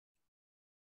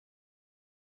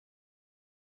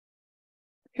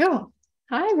Cool.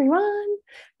 Hi, everyone.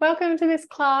 Welcome to this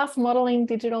class, Modeling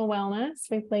Digital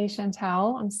Wellness with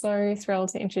Leigh-Chantelle. I'm so thrilled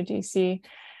to introduce you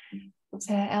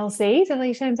to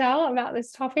Leigh-Chantelle, about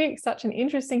this topic. Such an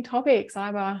interesting topic,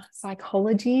 cyber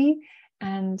psychology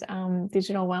and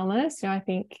digital wellness. I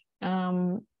think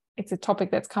it's a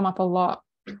topic that's come up a lot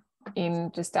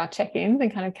in just our check-ins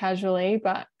and kind of casually,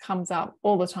 but comes up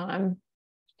all the time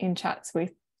in chats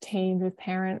with teens, with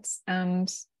parents, and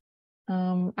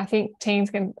I think teens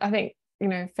can,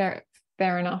 fair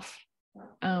enough.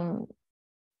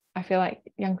 I feel like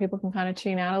young people can kind of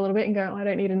tune out a little bit and go, I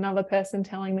don't need another person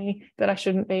telling me that I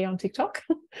shouldn't be on TikTok.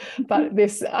 But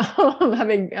this,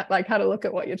 having like had a look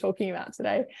at what you're talking about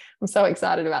today, I'm so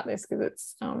excited about this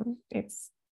because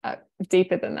it's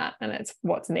deeper than that, and it's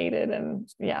what's needed. And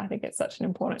yeah, I think it's such an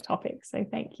important topic. So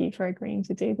thank you for agreeing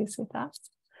to do this with us.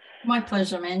 My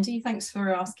pleasure, Mandy. Thanks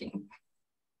for asking.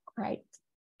 Great.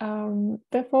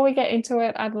 Before we get into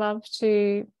it, I'd love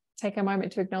to take a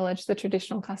moment to acknowledge the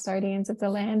traditional custodians of the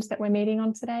land that we're meeting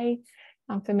on today.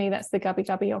 For me, that's the Gubbi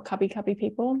Gubbi or Cubbi Cubbi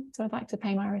people. So I'd like to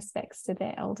pay my respects to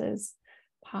their elders,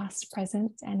 past,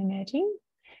 present, and emerging,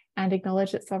 and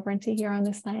acknowledge that sovereignty here on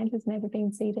this land has never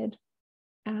been ceded.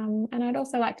 And I'd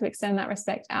also like to extend that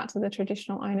respect out to the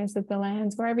traditional owners of the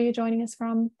lands, wherever you're joining us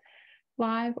from,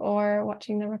 live or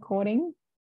watching the recording.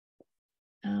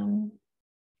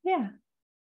 Yeah.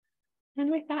 And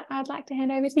with that, I'd like to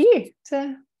hand over to you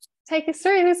to take us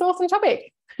through this awesome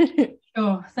topic.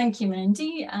 Sure. Thank you,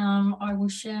 Mandy. I will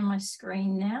share my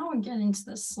screen now and get into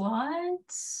the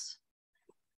slides.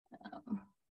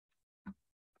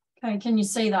 Okay, can you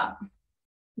see that?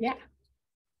 Yeah.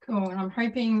 Cool. And I'm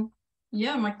hoping,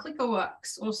 yeah, my clicker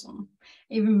works. Awesome.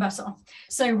 Even better.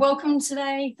 So welcome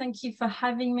today. Thank you for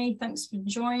having me. Thanks for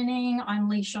joining. I'm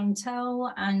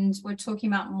Leigh-Chantelle, and we're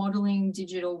talking about modeling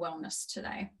digital wellness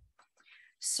today.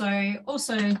 So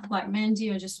also, like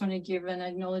Mandy, I just want to give an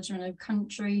acknowledgement of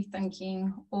country,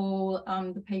 thanking all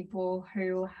the people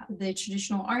who, the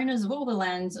traditional owners of all the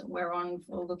lands that we're on,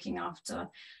 for looking after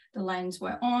the lands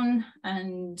we're on,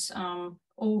 and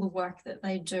all the work that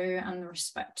they do, and the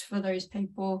respect for those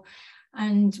people,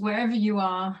 and wherever you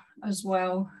are as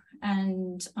well,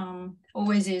 and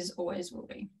always is, always will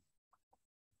be.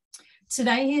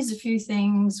 Today, here's a few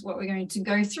things what we're going to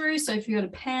go through. So if you've got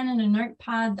a pen and a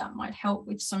notepad, that might help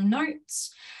with some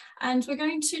notes. And we're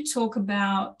going to talk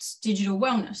about digital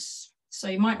wellness. So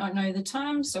you might not know the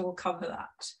term, so we'll cover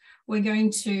that. We're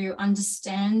going to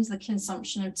understand the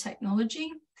consumption of technology,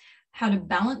 how to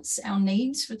balance our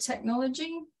needs for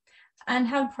technology, and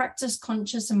how to practice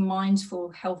conscious and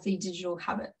mindful, healthy digital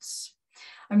habits.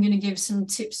 I'm going to give some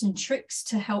tips and tricks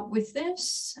to help with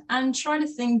this, and try to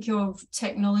think of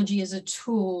technology as a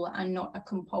tool and not a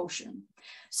compulsion.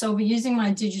 So I'll be using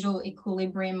my digital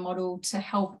equilibrium model to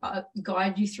help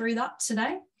guide you through that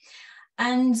today.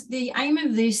 And the aim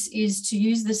of this is to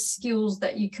use the skills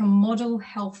that you can model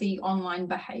healthy online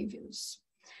behaviors.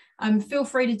 Feel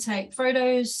free to take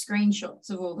photos, screenshots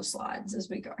of all the slides as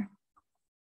we go.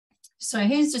 So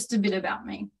here's just a bit about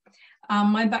me.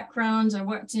 My background, I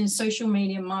worked in social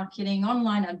media marketing,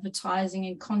 online advertising,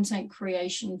 and content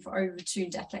creation for over 2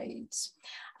 decades.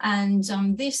 And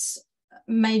this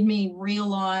made me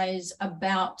realize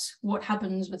about what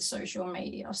happens with social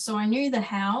media. So I knew the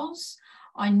hows,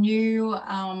 I knew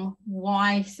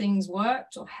why things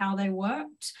worked or how they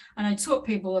worked, and I taught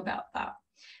people about that.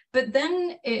 But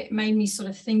then it made me sort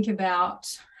of think about,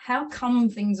 how come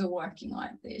things are working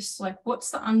like this? Like,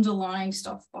 what's the underlying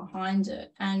stuff behind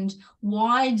it? And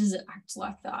why does it act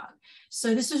like that?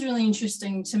 So this was really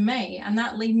interesting to me. And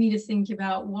that led me to think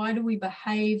about, why do we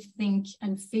behave, think,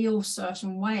 and feel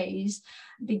certain ways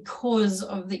because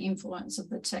of the influence of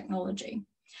the technology?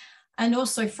 And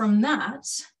also from that,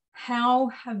 how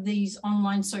have these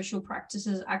online social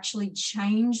practices actually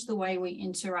changed the way we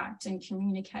interact and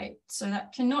communicate? So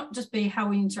that cannot just be how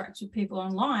we interact with people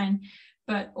online,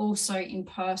 but also in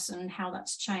person, how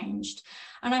that's changed.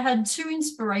 And I had 2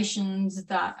 inspirations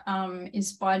that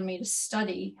inspired me to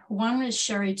study. One is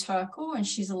Sherry Turkle, and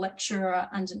she's a lecturer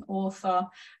and an author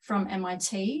from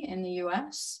MIT in the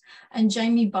US. And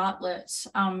Jamie Bartlett,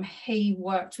 he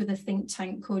worked with a think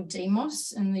tank called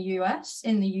Demos in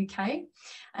the UK.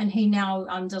 And he now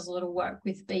does a lot of work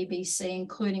with BBC,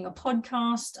 including a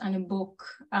podcast and a book,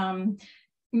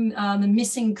 The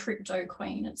Missing Crypto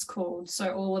Queen, it's called.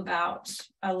 So all about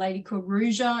a lady called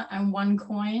Ruja and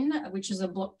OneCoin, which is a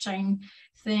blockchain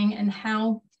thing, and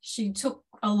how she took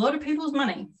a lot of people's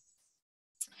money.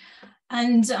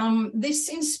 And this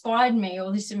inspired me,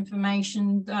 all this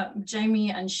information that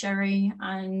Jamie and Sherry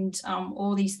and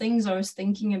all these things I was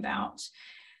thinking about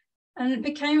and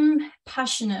became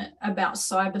passionate about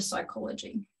cyber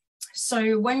psychology.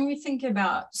 So when we think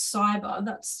about cyber,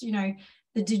 that's, you know,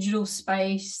 the digital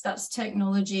space, that's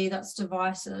technology, that's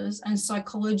devices, and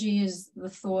psychology is the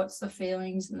thoughts, the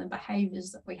feelings, and the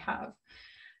behaviors that we have.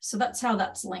 So that's how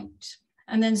that's linked.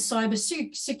 And then cyber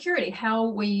security, how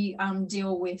we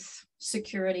deal with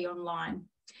security online,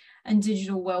 and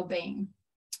digital well-being.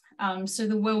 So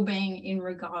the well-being in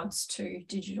regards to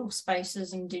digital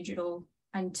spaces and digital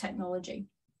and technology.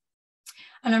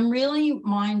 And I'm really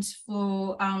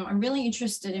mindful, I'm really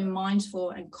interested in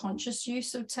mindful and conscious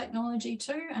use of technology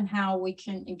too, and how we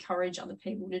can encourage other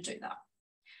people to do that.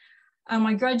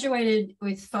 I graduated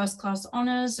with first class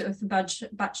honours with a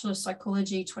Bachelor of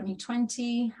Psychology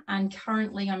 2020, and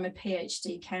currently I'm a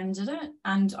PhD candidate,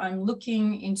 and I'm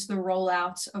looking into the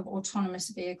rollout of autonomous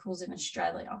vehicles in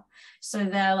Australia. So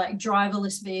they're like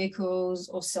driverless vehicles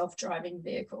or self-driving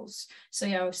vehicles. So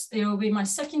yeah, it'll be my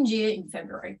second year in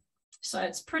February. So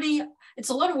it's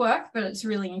a lot of work, but it's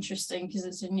really interesting because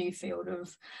it's a new field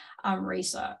of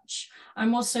research.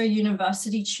 I'm also a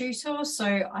university tutor, so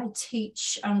I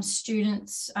teach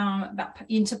students about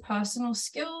interpersonal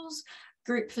skills,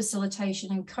 group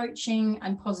facilitation and coaching,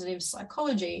 and positive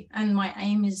psychology. And my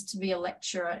aim is to be a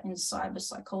lecturer in cyber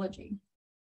psychology.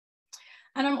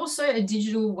 And I'm also a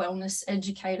digital wellness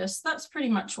educator, so that's pretty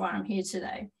much why I'm here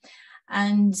today.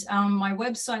 And my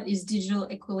website is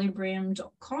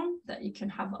digitalequilibrium.com that you can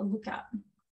have a look at.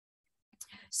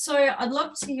 So I'd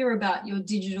love to hear about your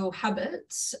digital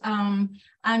habits. And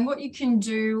what you can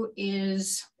do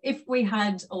is, if we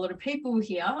had a lot of people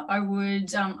here, I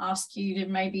would ask you to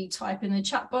maybe type in the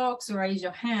chat box or raise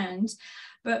your hand.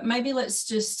 But maybe let's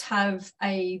just have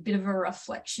a bit of a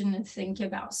reflection and think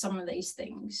about some of these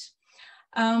things.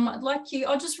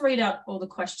 I'll just read out all the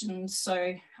questions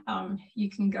so you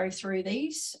can go through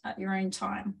these at your own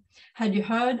time. Had you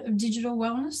heard of digital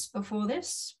wellness before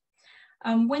this?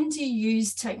 When do you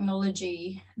use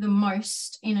technology the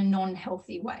most in a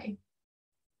non-healthy way?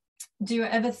 Do you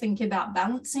ever think about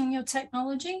balancing your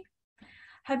technology?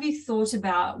 Have you thought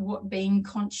about what being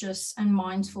conscious and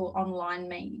mindful online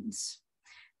means?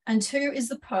 And who is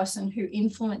the person who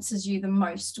influences you the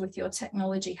most with your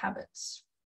technology habits?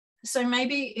 So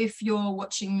maybe if you're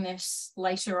watching this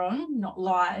later on, not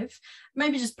live,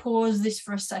 maybe just pause this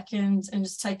for a second and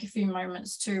just take a few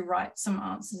moments to write some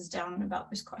answers down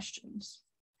about these questions.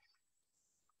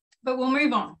 But we'll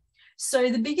move on.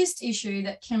 So the biggest issue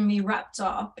that can be wrapped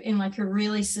up in like a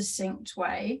really succinct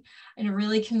way, in a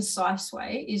really concise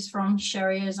way, is from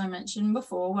Sherry, as I mentioned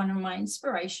before, one of my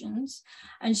inspirations.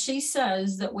 And she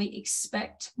says that we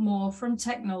expect more from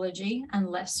technology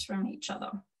and less from each other.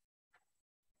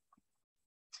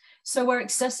 So we're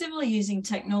excessively using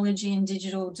technology and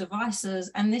digital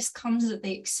devices, and this comes at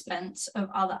the expense of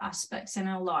other aspects in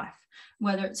our life,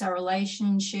 whether it's our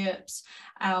relationships,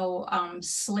 our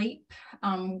sleep,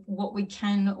 what we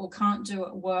can or can't do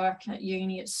at work, at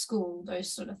uni, at school,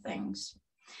 those sort of things.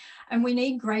 And we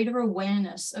need greater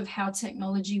awareness of how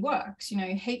technology works. You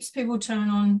know, heaps of people turn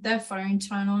on their phone,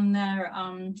 turn on their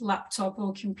laptop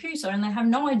or computer, and they have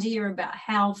no idea about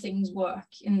how things work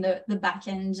in the back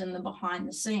end and the behind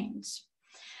the scenes.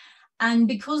 And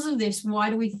because of this, why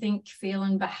do we think, feel,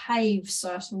 and behave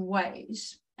certain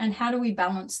ways? And how do we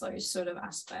balance those sort of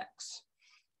aspects?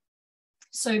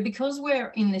 So because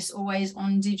we're in this always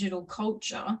on digital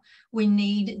culture, we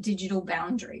need digital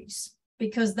boundaries,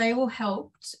 because they will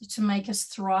help to make us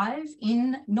thrive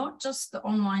in not just the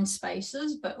online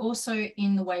spaces, but also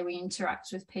in the way we interact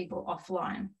with people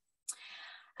offline.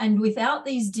 And without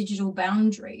these digital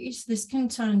boundaries, this can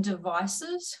turn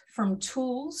devices from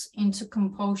tools into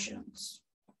compulsions.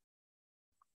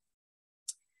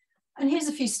 And here's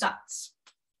a few stats.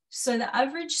 So the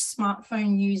average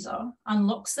smartphone user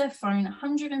unlocks their phone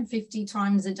 150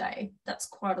 times a day. That's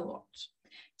quite a lot.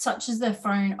 Touches their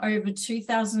phone over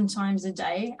 2,000 times a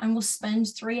day and will spend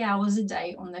 3 hours a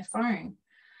day on their phone.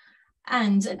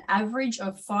 And an average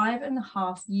of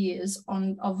 5.5 years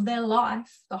of their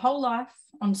life, the whole life,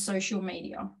 on social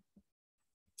media.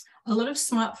 A lot of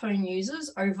smartphone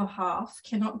users, over half,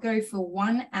 cannot go for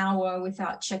 1 hour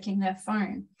without checking their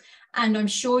phone. And I'm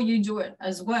sure you do it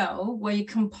as well, where you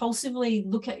compulsively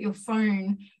look at your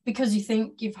phone because you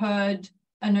think you've heard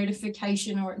a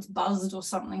notification or it's buzzed or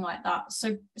something like that.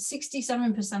 So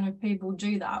 67% of people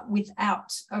do that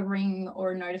without a ring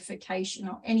or a notification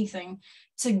or anything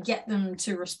to get them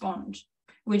to respond.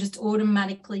 We're just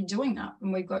automatically doing that,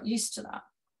 and we've got used to that.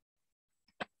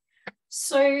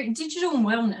 So digital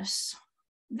wellness,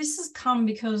 this has come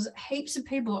because heaps of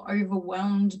people are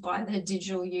overwhelmed by their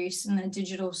digital use and their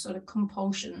digital sort of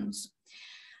compulsions.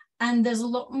 And there's a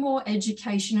lot more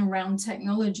education around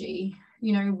technology,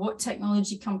 you know, what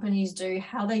technology companies do,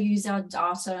 how they use our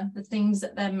data, the things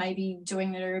that they're maybe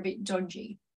doing that are a bit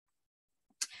dodgy.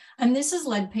 And this has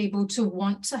led people to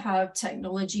want to have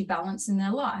technology balance in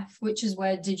their life, which is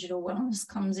where digital wellness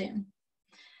comes in.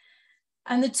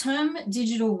 And the term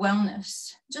digital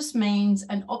wellness just means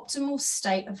an optimal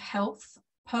state of health,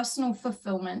 personal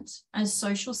fulfillment, and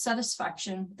social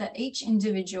satisfaction that each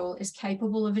individual is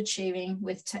capable of achieving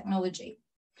with technology.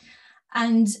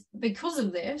 And because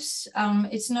of this,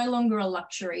 it's no longer a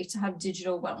luxury to have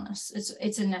digital wellness.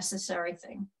 It's a necessary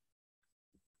thing.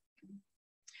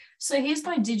 So here's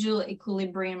my digital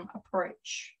equilibrium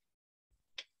approach,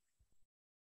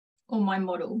 or my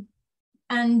model.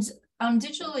 And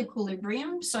digital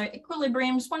equilibrium, so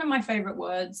equilibrium is one of my favorite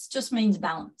words, just means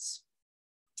balance.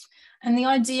 And the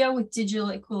idea with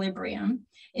digital equilibrium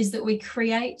is that we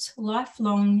create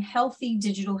lifelong healthy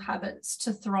digital habits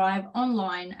to thrive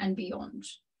online and beyond.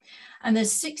 And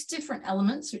there's 6 different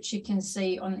elements, which you can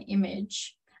see on the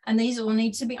image, and these all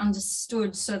need to be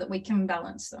understood so that we can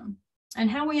balance them. And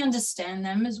how we understand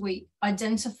them is we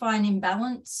identify an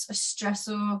imbalance, a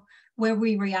stressor, where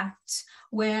we react,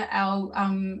 where our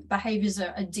behaviors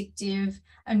are addictive,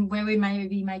 and where we may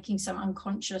be making some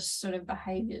unconscious sort of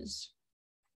behaviors.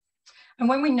 And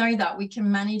when we know that, we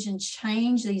can manage and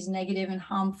change these negative and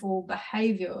harmful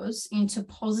behaviors into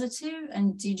positive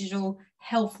and digital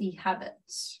healthy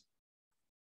habits.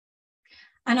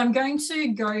 And I'm going to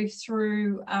go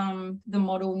through the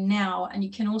model now, and you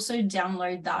can also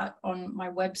download that on my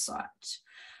website.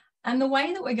 And the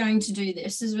way that we're going to do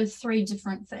this is with 3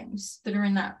 different things that are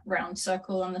in that round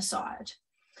circle on the side.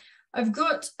 I've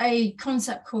got a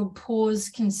concept called pause,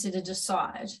 consider,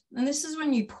 decide. And this is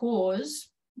when you pause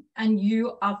and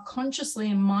you are consciously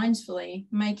and mindfully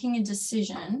making a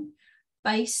decision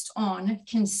based on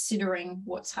considering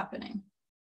what's happening.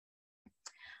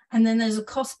 And then there's a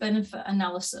cost benefit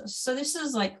analysis. So this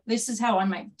is how I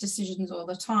make decisions all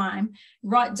the time.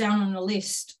 Write down on a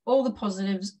list all the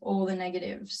positives, all the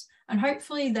negatives, and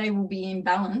hopefully they will be in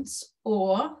balance,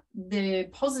 or the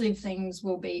positive things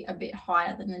will be a bit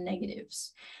higher than the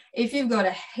negatives. If you've got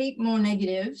a heap more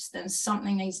negatives, then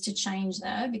something needs to change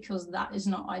there, because that is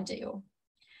not ideal.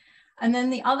 And then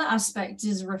the other aspect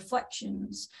is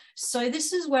reflections. So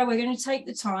this is where we're going to take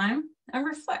the time and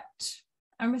reflect.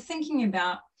 And we're thinking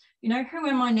about, you know, who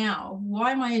am I now?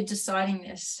 Why am I deciding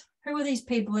this? Who are these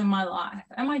people in my life?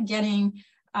 Am I getting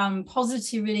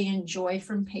positivity and joy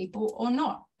from people or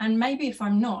not? And maybe if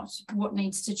I'm not, what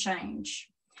needs to change?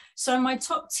 So my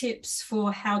top tips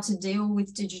for how to deal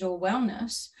with digital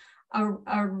wellness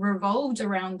are revolved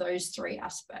around those 3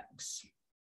 aspects.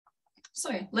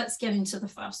 So let's get into the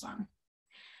first one,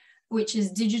 which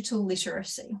is digital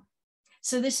literacy.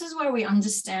 So this is where we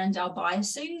understand our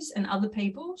biases and other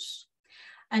people's,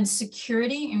 and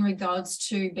security in regards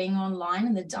to being online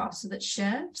and the data that's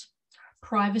shared,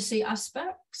 privacy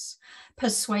aspects,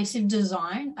 persuasive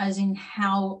design, as in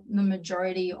how the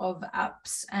majority of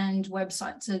apps and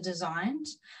websites are designed,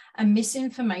 and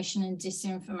misinformation and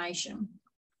disinformation.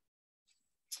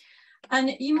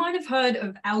 And you might have heard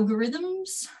of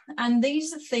algorithms, and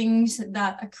these are things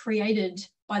that are created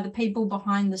by the people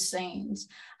behind the scenes.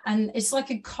 And it's like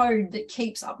a code that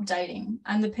keeps updating.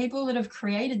 And the people that have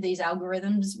created these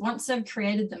algorithms, once they've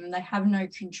created them, they have no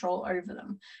control over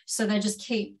them. So they just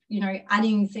keep, you know,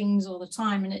 adding things all the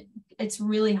time, and it's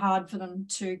really hard for them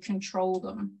to control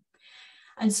them.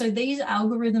 And so these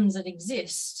algorithms that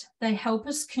exist, they help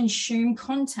us consume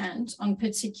content on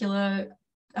particular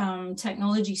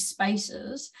technology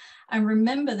spaces. And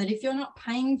remember that if you're not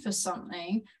paying for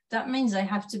something, that means they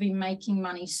have to be making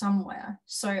money somewhere.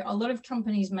 So a lot of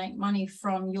companies make money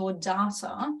from your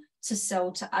data to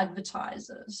sell to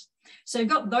advertisers. So you've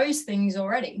got those things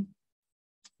already.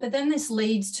 But then this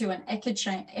leads to an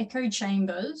echo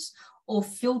chambers or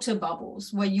filter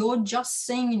bubbles, where you're just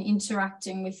seeing and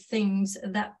interacting with things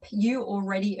that you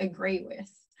already agree with.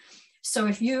 So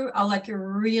if you are like a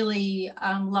really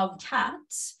love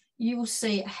cats, you will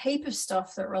see a heap of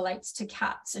stuff that relates to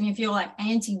cats. And if you're like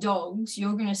anti-dogs,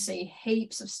 you're going to see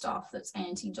heaps of stuff that's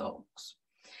anti-dogs.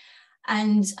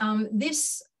 And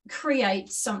this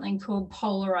creates something called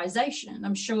polarization.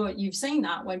 I'm sure you've seen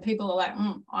that when people are like,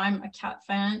 I'm a cat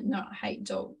fan, no, I hate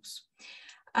dogs.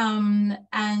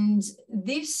 And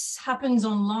this happens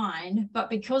online, but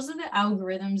because of the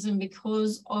algorithms and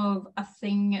because of a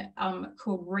thing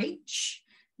called reach,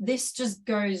 this just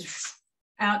goes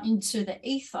out into the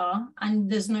ether,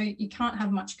 and you can't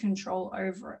have much control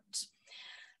over it.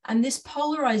 And this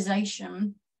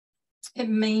polarization it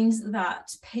means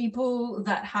that people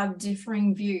that have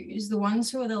differing views, the ones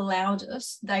who are the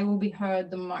loudest, they will be heard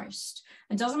the most.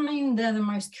 It doesn't mean they're the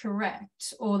most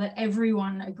correct or that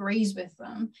everyone agrees with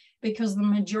them, because the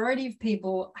majority of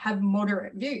people have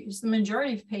moderate views. The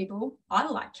majority of people, I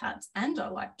like cats and I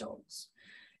like dogs,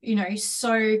 you know,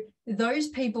 so those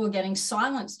people are getting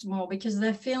silenced more because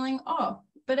they're feeling, oh,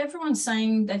 but everyone's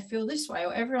saying they feel this way,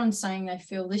 or everyone's saying they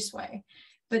feel this way.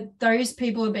 But those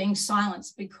people are being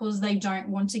silenced because they don't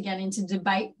want to get into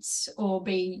debates or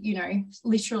be, you know,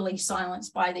 literally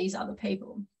silenced by these other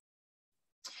people.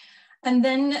 And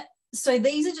then, so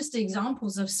these are just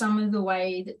examples of some of the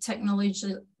way that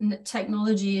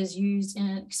technology is used in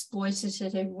an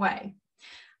exploitative way.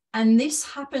 And this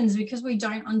happens because we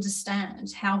don't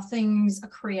understand how things are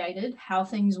created, how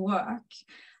things work,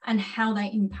 and how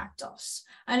they impact us.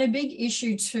 And a big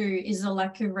issue too is the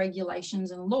lack of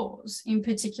regulations and laws, in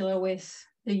particular with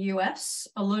the US.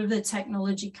 A lot of the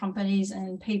technology companies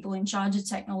and people in charge of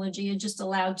technology are just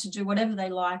allowed to do whatever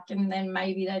they like, and then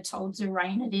maybe they're told to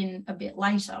rein it in a bit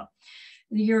later.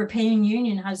 The European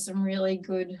Union has some really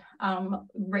good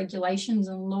regulations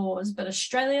and laws, but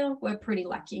Australia, we're pretty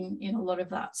lacking in a lot of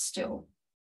that still.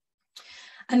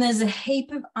 And there's a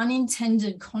heap of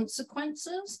unintended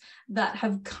consequences that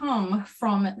have come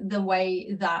from the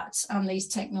way that these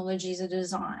technologies are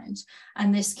designed.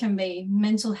 And this can be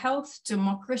mental health,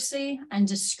 democracy, and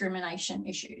discrimination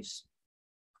issues.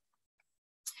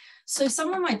 So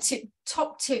some of my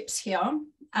top tips here.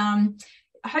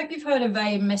 I hope you've heard of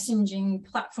a messaging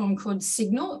platform called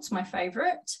Signal. It's my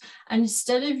favorite. And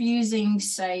instead of using,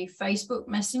 say, Facebook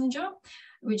Messenger,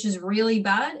 which is really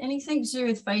bad, anything to do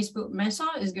with Facebook Meta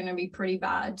is going to be pretty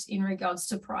bad in regards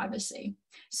to privacy.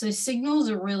 So Signal is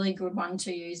a really good one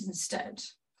to use instead.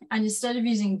 And instead of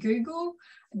using Google,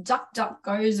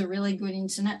 DuckDuckGo is a really good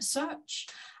internet search.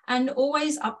 And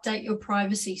always update your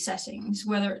privacy settings,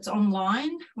 whether it's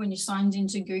online when you're signed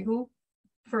into Google,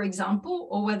 for example,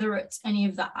 or whether it's any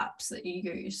of the apps that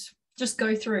you use. Just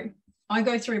go through. I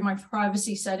go through my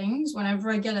privacy settings whenever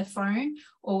I get a phone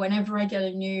or whenever I get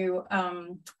a new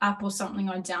app or something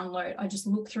I download. I just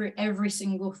look through every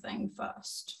single thing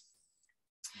first.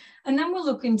 And then we'll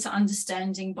look into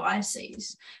understanding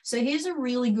biases. So here's a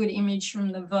really good image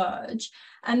from The Verge.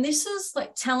 And this is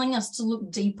like telling us to look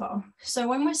deeper. So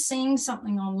when we're seeing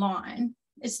something online,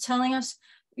 it's telling us,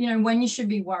 you know, when you should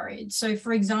be worried. So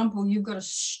for example, you've got a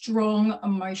strong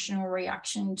emotional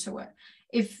reaction to it.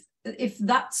 If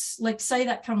that's, like, say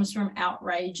that comes from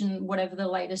outrage and whatever the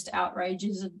latest outrage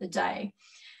is of the day,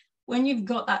 when you've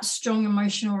got that strong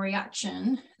emotional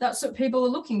reaction, that's what people are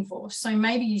looking for. So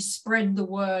maybe you spread the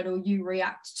word or you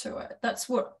react to it. That's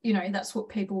what, you know, that's what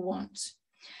people want.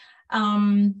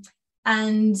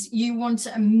 And you want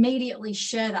to immediately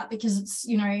share that because it's,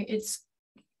 you know, it's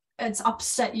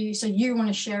upset you. So you want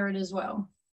to share it as well.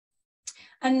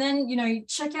 And then, you know,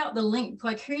 check out the link,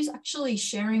 like who's actually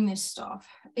sharing this stuff?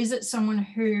 Is it someone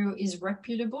who is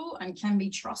reputable and can be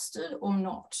trusted or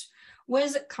not?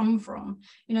 Where's it come from?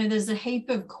 You know, there's a heap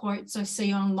of quotes I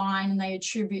see online and they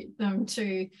attribute them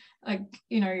to, like,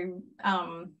 you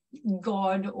know,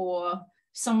 God or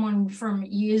someone from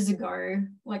years ago,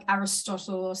 like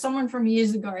Aristotle or someone from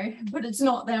years ago, but it's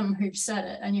not them who've said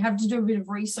it. And you have to do a bit of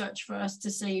research first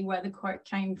to see where the quote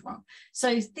came from.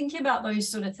 So think about those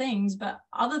sort of things, but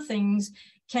other things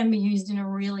can be used in a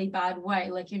really bad way,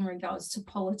 like in regards to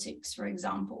politics, for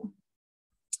example.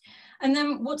 And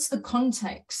then what's the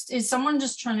context? Is someone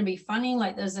just trying to be funny?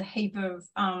 Like there's a heap of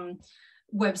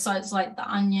websites like The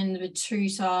Onion, The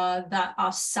Tutor that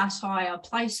are satire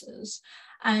places.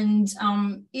 And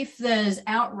if there's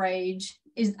outrage,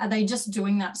 are they just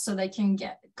doing that so they can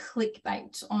get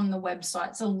clickbait on the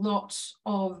websites? A lot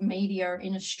of media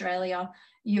in Australia,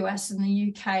 US and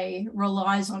the UK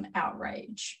relies on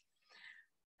outrage.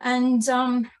 And,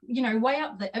 you know, weigh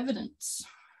up the evidence.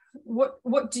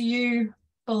 What do you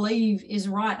believe is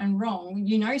right and wrong?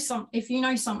 You know, if you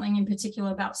know something in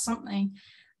particular about something,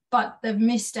 but they've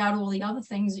missed out all the other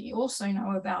things that you also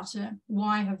know about it,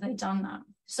 why have they done that?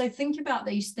 So think about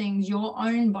these things, your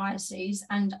own biases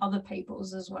and other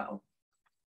people's as well.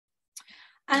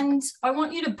 And I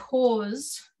want you to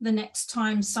pause the next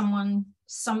time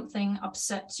something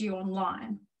upsets you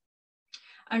online.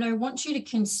 And I want you to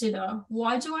consider,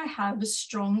 why do I have a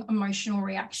strong emotional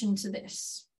reaction to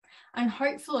this? And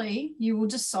hopefully you will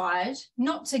decide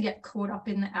not to get caught up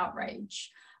in the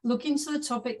outrage. Look into the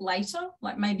topic later,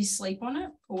 like maybe sleep on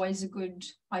it, always a good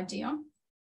idea.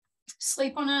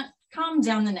 Sleep on it, calm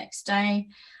down the next day,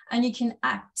 and you can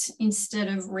act instead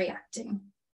of reacting.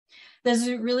 There's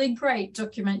a really great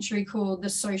documentary called The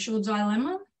Social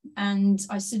Dilemma, and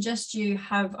I suggest you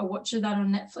have a watch of that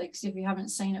on Netflix if you haven't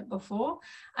seen it before.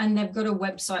 And they've got a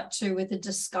website too with a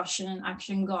discussion and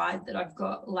action guide that I've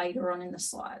got later on in the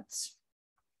slides.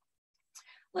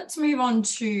 Let's move on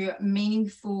to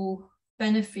meaningful,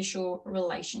 beneficial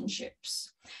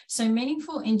relationships. So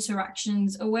meaningful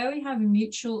interactions are where we have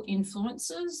mutual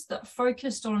influences that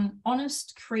focused on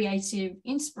honest, creative,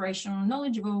 inspirational,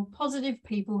 knowledgeable, positive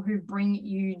people who bring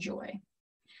you joy.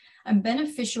 And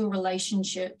beneficial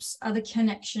relationships are the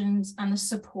connections and the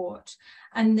support.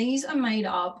 And these are made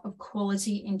up of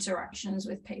quality interactions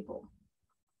with people.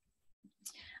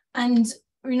 And,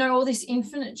 you know, all this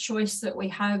infinite choice that we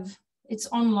have, it's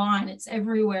online, it's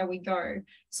everywhere we go.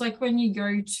 It's like when you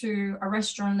go to a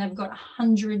restaurant, they've got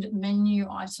 100 menu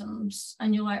items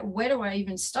and you're like, where do I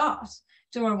even start?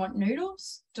 Do I want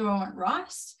noodles? Do I want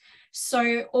rice?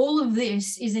 So all of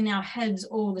this is in our heads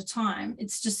all the time.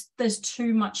 It's just there's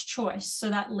too much choice. So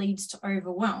that leads to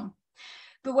overwhelm.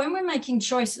 But when we're making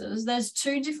choices, there's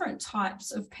two different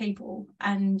types of people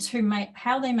and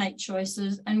how they make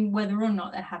choices and whether or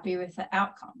not they're happy with the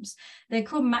outcomes. They're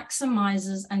called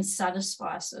maximizers and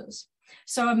satisficers.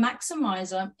 So a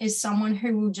maximizer is someone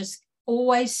who will just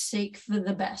always seek for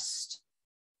the best.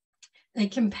 They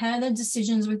compare their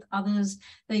decisions with others.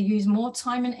 They use more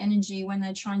time and energy when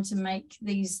they're trying to make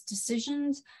these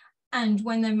decisions. And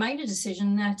when they've made a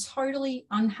decision, they're totally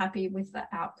unhappy with the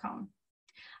outcome.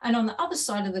 And on the other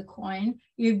side of the coin,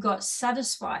 you've got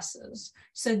satisficers.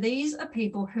 So these are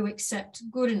people who accept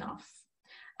good enough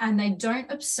and they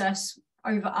don't obsess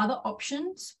over other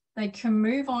options. They can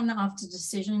move on after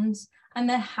decisions and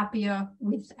they're happier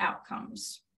with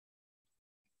outcomes.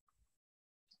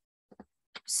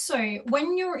 So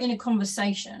when you're in a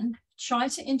conversation, try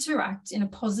to interact in a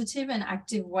positive and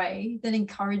active way that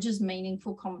encourages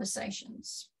meaningful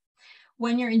conversations.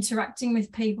 When you're interacting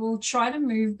with people, try to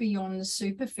move beyond the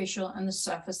superficial and the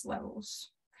surface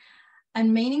levels.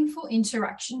 And meaningful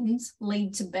interactions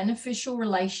lead to beneficial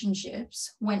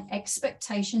relationships when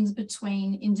expectations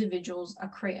between individuals are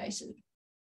created.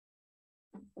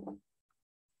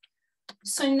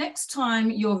 So next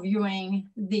time you're viewing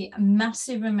the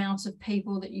massive amount of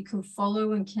people that you can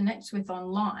follow and connect with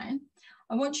online,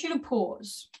 I want you to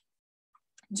pause.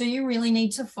 Do you really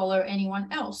need to follow anyone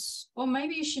else? Or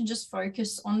maybe you should just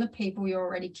focus on the people you're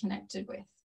already connected with.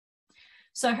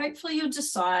 So hopefully you'll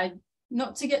decide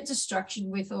not to get distracted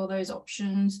with all those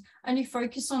options and you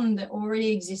focus on the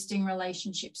already existing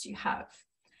relationships you have.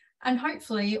 And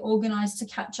hopefully organize to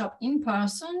catch up in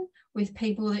person with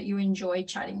people that you enjoy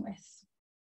chatting with.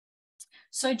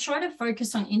 So try to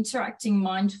focus on interacting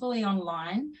mindfully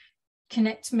online,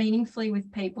 connect meaningfully with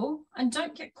people, and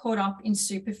don't get caught up in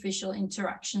superficial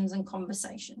interactions and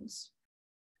conversations.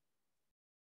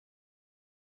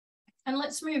 And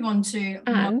let's move on to...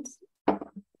 And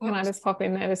can I just pop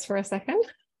in there just for a second?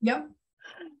 Yep.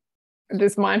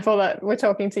 Just mindful that we're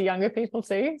talking to younger people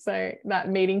too. So that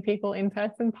meeting people in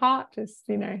person part, just,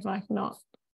 you know, like not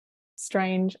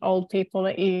strange old people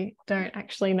that you don't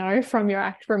actually know from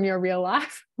your real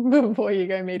life before you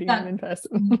go meeting them in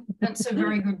person. That's a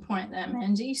very good point there,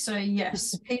 Mandy. So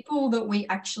yes, people that we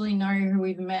actually know who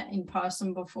we've met in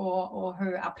person before or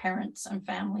who our parents and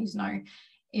families know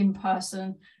in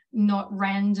person, not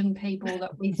random people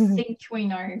that we think we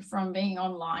know from being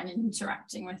online and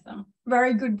interacting with them.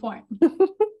 Very good point.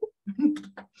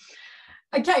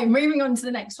 Okay, moving on to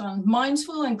the next one,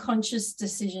 mindful and conscious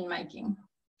decision making.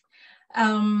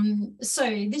 So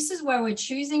this is where we're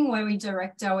choosing where we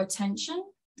direct our attention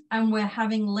and we're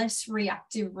having less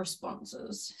reactive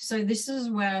responses. So this is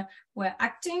where we're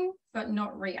acting but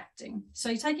not reacting. So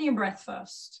you're taking a breath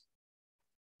first.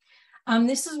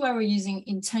 This is where we're using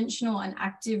intentional and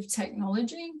active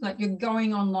technology, like you're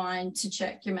going online to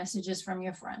check your messages from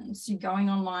your friends. You're going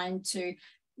online to,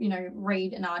 you know,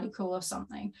 read an article or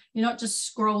something. You're not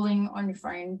just scrolling on your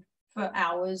phone for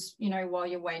hours, you know, while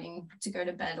you're waiting to go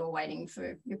to bed or waiting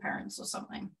for your parents or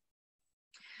something.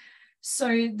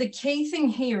 So the key thing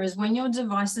here is when your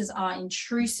devices are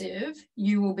intrusive,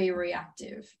 you will be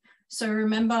reactive. So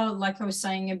remember, like I was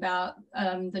saying about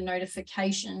the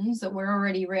notifications, that we're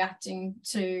already reacting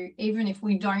to, even if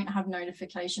we don't have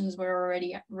notifications, we're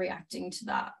already reacting to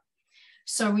that.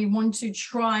 So we want to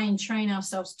try and train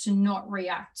ourselves to not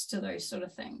react to those sort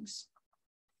of things.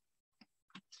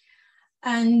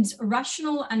 And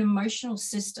rational and emotional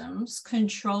systems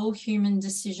control human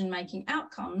decision-making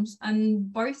outcomes.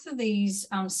 And both of these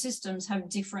systems have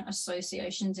different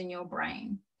associations in your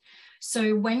brain.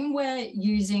 So when we're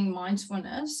using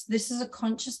mindfulness, this is a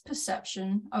conscious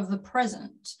perception of the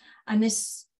present. And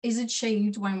this is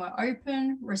achieved when we're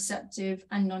open, receptive,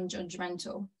 and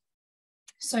non-judgmental.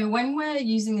 So when we're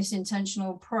using this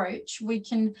intentional approach, we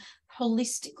can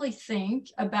holistically think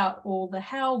about all the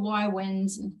how, why,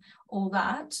 whens, and all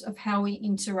that of how we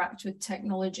interact with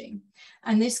technology.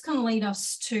 And this can lead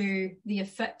us to the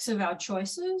effects of our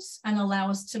choices and allow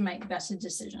us to make better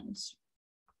decisions.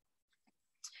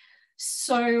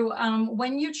 So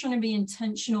when you're trying to be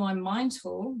intentional and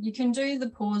mindful, you can do the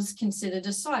pause, consider,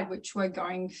 decide, which we're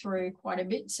going through quite a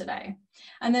bit today.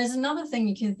 And there's another thing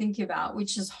you can think about,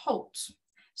 which is halt.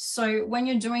 So when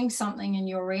you're doing something and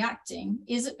you're reacting,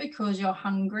 is it because you're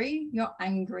hungry, you're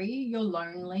angry, you're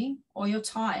lonely, or you're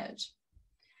tired?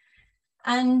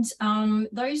 And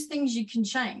those things you can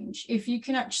change. If you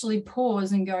can actually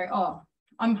pause and go, oh,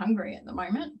 I'm hungry at the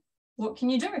moment. What can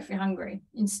you do if you're hungry?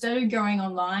 Instead of going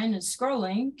online and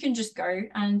scrolling, you can just go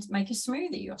and make a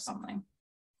smoothie or something.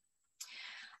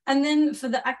 And then for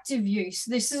the active use,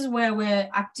 this is where we're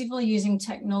actively using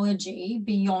technology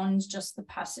beyond just the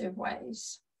passive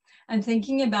ways and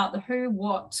thinking about the who,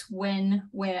 what, when,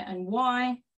 where, and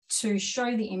why to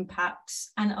show the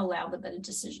impacts and allow the better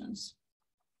decisions.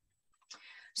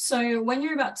 So when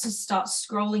you're about to start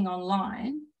scrolling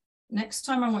online, next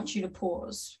time I want you to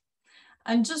pause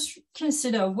and just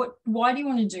consider why do you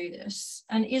want to do this?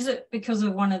 And is it because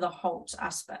of one of the halt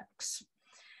aspects?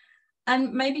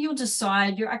 And maybe you'll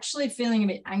decide you're actually feeling a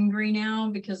bit angry now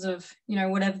because of,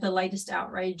 whatever the latest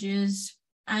outrage is.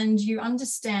 And you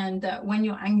understand that when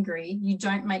you're angry, you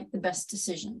don't make the best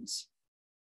decisions.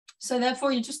 So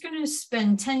therefore, you're just going to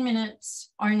spend 10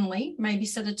 minutes only, maybe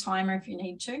set a timer if you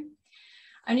need to.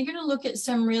 And you're going to look at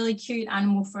some really cute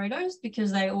animal photos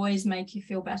because they always make you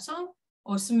feel better,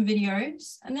 or some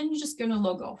videos, and then you're just going to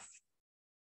log off.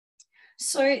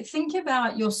 So think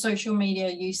about your social media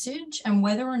usage and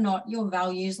whether or not your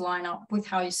values line up with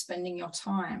how you're spending your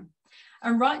time.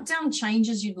 And write down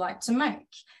changes you'd like to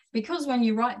make, because when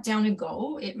you write down a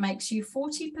goal, it makes you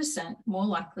 40% more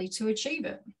likely to achieve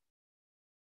it.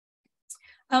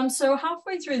 So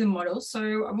halfway through the model,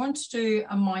 so I want to do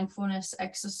a mindfulness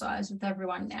exercise with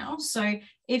everyone now. So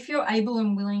if you're able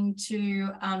and willing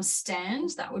to stand,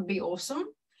 that would be awesome.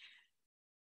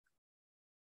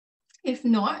 If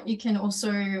not, you can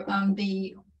also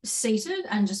be seated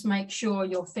and just make sure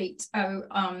your feet are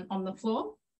on the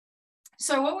floor.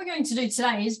 So what we're going to do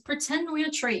today is pretend we are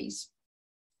trees.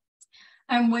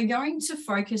 And we're going to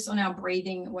focus on our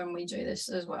breathing when we do this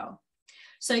as well.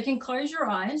 So you can close your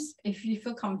eyes if you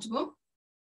feel comfortable.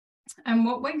 And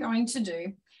what we're going to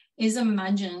do is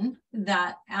imagine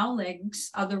that our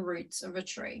legs are the roots of a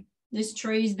tree. This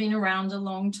tree has been around a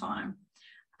long time.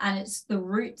 And the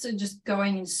roots are just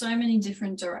going in so many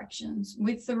different directions.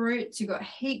 With the roots, you've got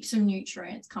heaps of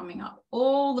nutrients coming up.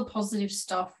 All the positive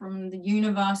stuff from the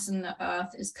universe and the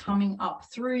earth is coming up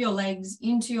through your legs,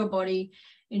 into your body,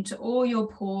 into all your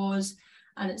pores,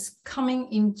 and it's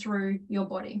coming in through your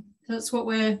body. So that's what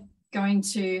we're going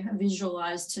to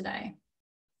visualize today.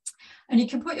 And you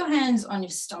can put your hands on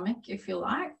your stomach if you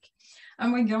like.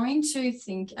 And we're going to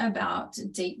think about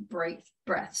deep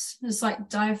breaths. It's like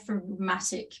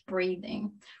diaphragmatic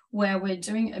breathing, where we're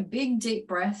doing a big deep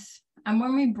breath. And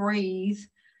when we breathe,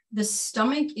 the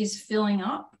stomach is filling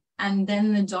up, and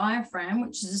then the diaphragm,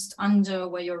 which is just under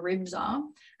where your ribs are.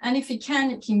 And if you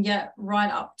can, it can get right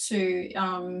up to,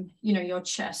 your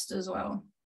chest as well.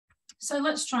 So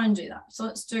let's try and do that. So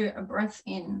let's do a breath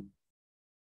in.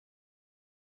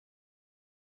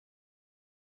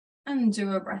 And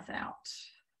do a breath out.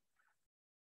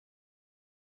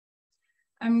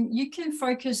 You can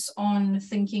focus on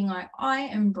thinking like, I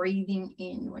am breathing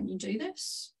in when you do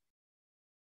this.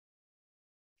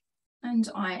 And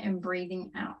I am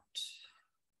breathing out,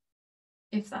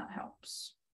 if that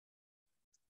helps.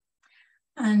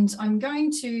 And I'm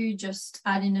going to just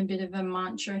add in a bit of a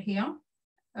mantra here,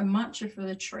 a mantra for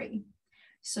the tree.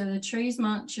 So the tree's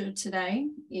mantra today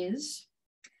is,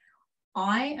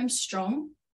 I am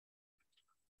strong,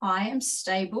 I am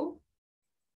stable,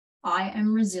 I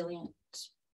am resilient.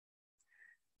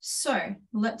 So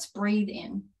let's breathe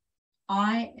in.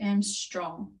 I am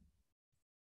strong.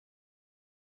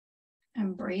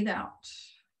 And breathe out.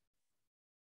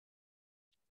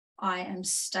 I am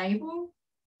stable.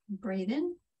 Breathe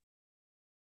in.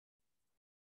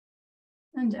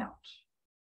 And out.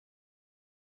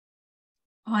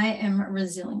 I am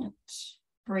resilient.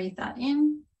 Breathe that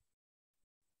in.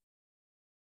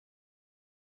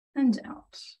 And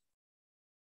out.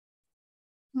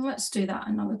 Let's do that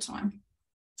another time.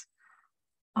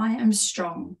 I am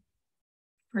strong.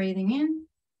 Breathing in.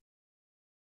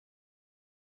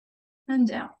 And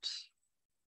out.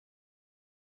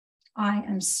 I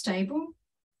am stable.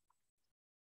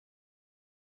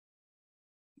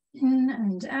 In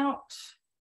and out.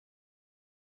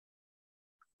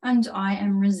 and I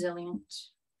am resilient.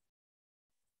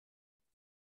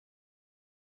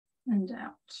 And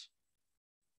out.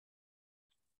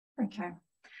 Okay.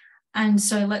 And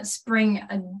so let's bring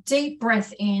a deep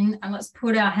breath in and let's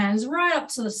put our hands right up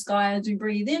to the sky as we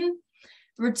breathe in.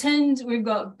 Pretend we've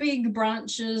got big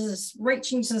branches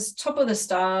reaching to the top of the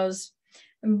stars,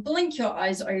 and blink your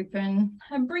eyes open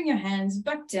and bring your hands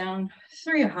back down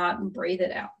through your heart and breathe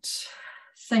it out.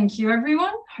 Thank you,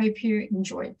 everyone. Hope you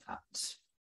enjoyed that.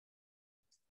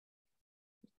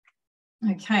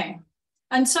 Okay.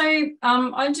 And so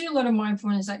I do a lot of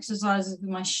mindfulness exercises with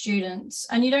my students,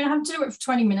 and you don't have to do it for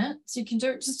 20 minutes. You can do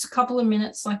it just a couple of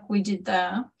minutes like we did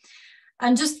there.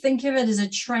 And just think of it as a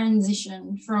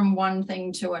transition from one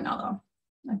thing to another.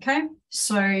 Okay,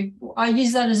 so I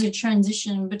use that as a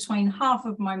transition between half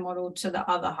of my model to the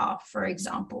other half, for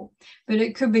example. But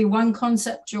it could be one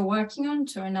concept you're working on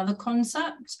to another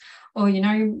concept, or, you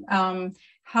know,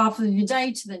 half of your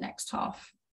day to the next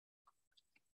half.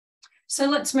 So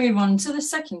let's move on to the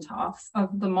second half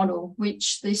of the model,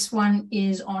 which this one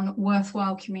is on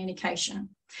worthwhile communication.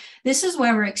 This is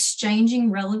where we're exchanging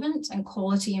relevant and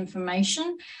quality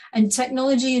information, and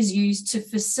technology is used to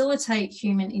facilitate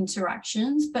human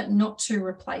interactions, but not to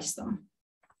replace them.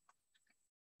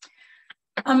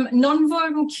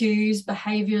 Non-verbal cues,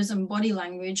 behaviours and body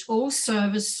language all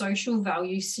serve as social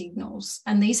value signals,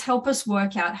 and these help us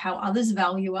work out how others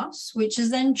value us, which is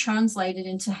then translated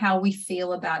into how we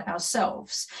feel about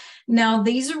ourselves. Now,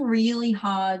 these are really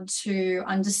hard to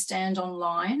understand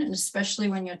online, and especially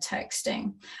when you're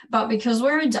texting, but because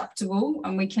we're adaptable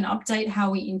and we can update how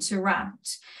we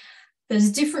interact,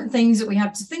 there's different things that we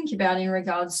have to think about in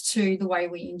regards to the way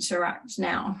we interact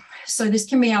now. So this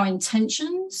can be our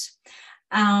intentions,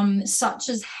 such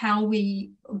as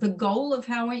the goal of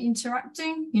how we're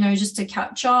interacting, you know, just to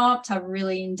catch up, to have a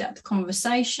really in-depth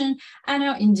conversation, and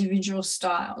our individual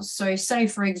styles. So say,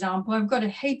 for example, I've got a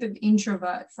heap of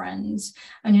introvert friends,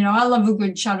 and, you know, I love a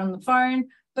good chat on the phone,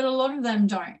 but a lot of them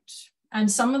don't. And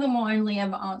some of them will only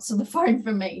ever answer the phone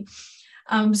for me.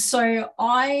 So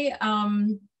I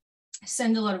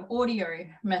send a lot of audio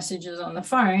messages on the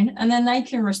phone, and then they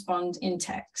can respond in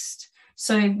text.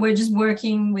 So we're just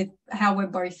working with how we're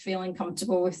both feeling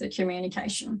comfortable with the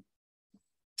communication.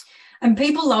 And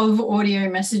people love audio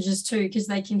messages too, because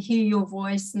they can hear your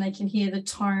voice and they can hear the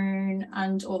tone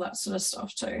and all that sort of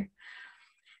stuff too.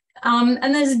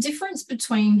 And there's a difference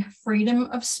between freedom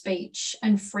of speech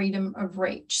and freedom of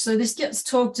reach. So this gets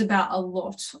talked about a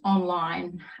lot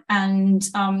online. And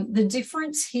the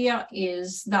difference here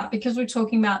is that because we're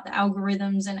talking about the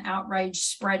algorithms and outrage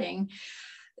spreading,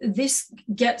 this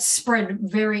gets spread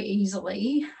very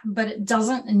easily, but it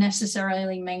doesn't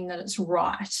necessarily mean that it's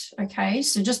right, okay?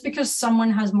 So just because someone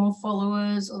has more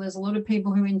followers or there's a lot of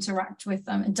people who interact with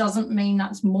them, it doesn't mean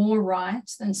that's more right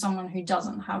than someone who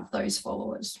doesn't have those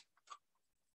followers.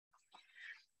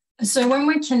 So when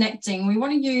we're connecting, we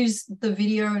want to use the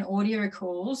video and audio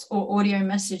calls or audio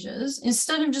messages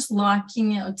instead of just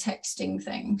liking it or texting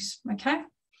things, okay?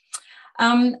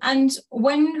 And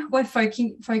when we're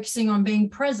focusing on being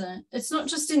present, it's not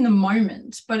just in the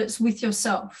moment, but it's with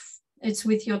yourself, it's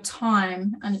with your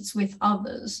time, and it's with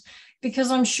others. Because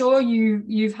I'm sure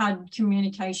you've had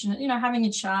communication, you know, having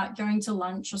a chat, going to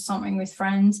lunch or something with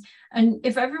friends. And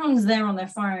if everyone's there on their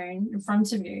phone in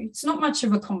front of you, it's not much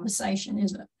of a conversation,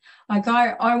 is it? Like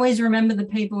I always remember the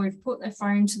people who've put their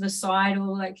phone to the side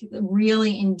or like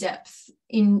really in depth,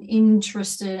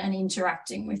 interested and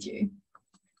interacting with you.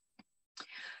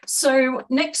 So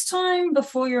next time,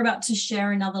 before you're about to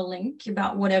share another link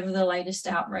about whatever the latest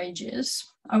outrage is,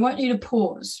 I want you to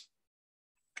pause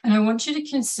and I want you to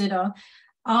consider,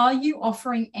 are you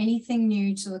offering anything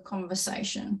new to the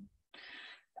conversation?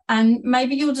 And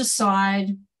maybe you'll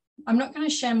decide, I'm not going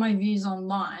to share my views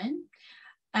online,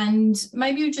 and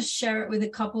maybe you just share it with a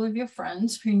couple of your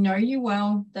friends who know you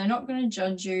well. They're not going to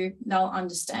judge you. They'll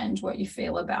understand what you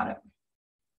feel about it.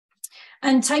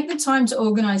 And take the time to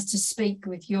organise to speak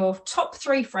with your top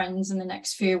 3 friends in the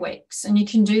next few weeks. And you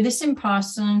can do this in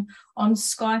person, on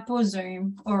Skype or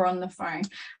Zoom, or on the phone.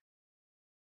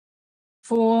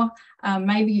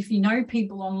 Maybe if you know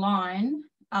people online,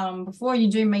 before you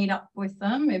do meet up with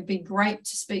them, it'd be great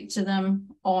to speak to them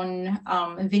on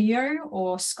a video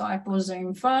or Skype or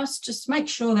Zoom first. Just make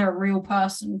sure they're a real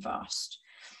person first.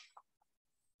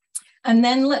 And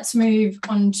then let's move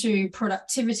on to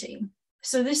productivity.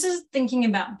 So this is thinking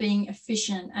about being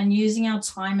efficient and using our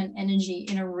time and energy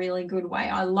in a really good way.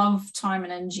 I love time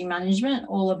and energy management,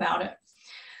 all about it.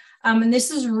 And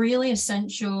this is really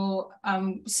essential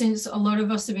since a lot of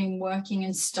us have been working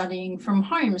and studying from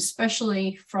home,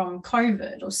 especially from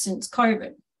COVID or since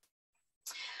COVID.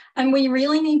 And we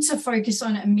really need to focus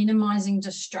on minimizing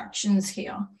distractions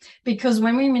here, because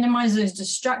when we minimize those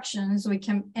distractions, we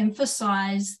can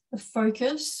emphasize the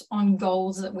focus on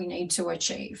goals that we need to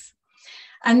achieve.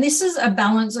 And this is a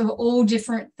balance of all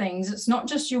different things. It's not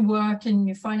just your work and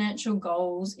your financial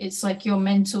goals. It's like your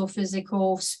mental,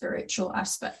 physical, spiritual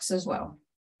aspects as well.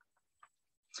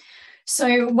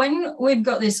 So when we've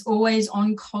got this always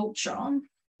on culture,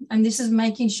 and this is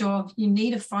making sure you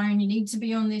need a phone, you need to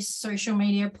be on this social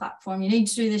media platform, you need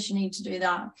to do this, you need to do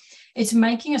that. It's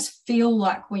making us feel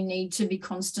like we need to be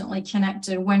constantly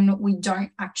connected when we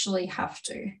don't actually have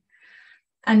to.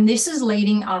 And this is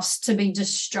leading us to be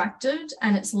distracted,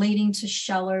 and it's leading to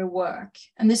shallow work.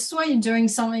 And this is why you're doing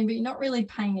something, but you're not really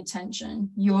paying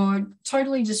attention. You're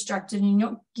totally distracted and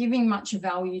you're not giving much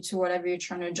value to whatever you're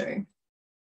trying to do.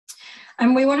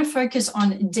 And we want to focus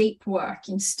on deep work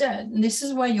instead. And this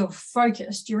is where you're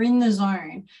focused, you're in the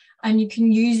zone, and you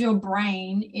can use your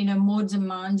brain in a more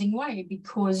demanding way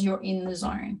because you're in the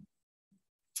zone.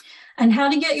 And how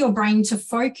to get your brain to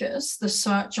focus, the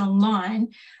search online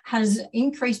has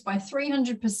increased by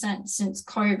 300% since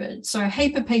COVID. So a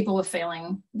heap of people are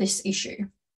feeling this issue.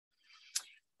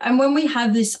 And when we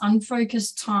have this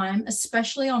unfocused time,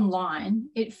 especially online,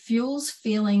 it fuels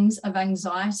feelings of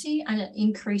anxiety and it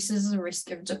increases the risk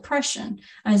of depression.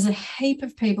 And there's a heap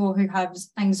of people who have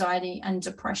anxiety and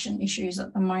depression issues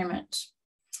at the moment.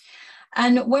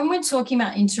 And when we're talking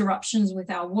about interruptions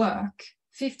with our work,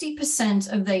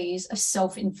 50% of these are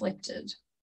self-inflicted.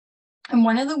 And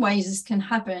one of the ways this can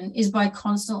happen is by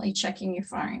constantly checking your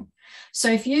phone.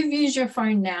 So if you've used your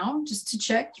phone now, just to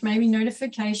check maybe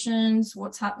notifications,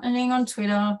 what's happening on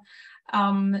Twitter,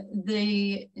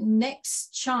 the next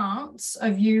chance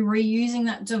of you reusing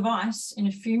that device in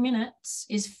a few minutes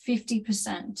is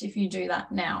 50% if you do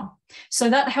that now. So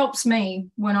that helps me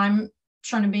when I'm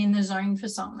trying to be in the zone for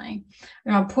something.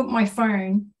 And I put my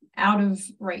phone out of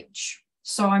reach,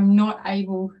 so I'm not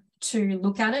able to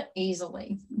look at it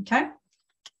easily, okay?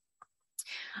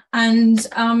 And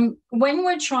when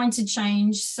we're trying to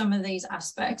change some of these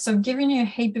aspects, I've given you a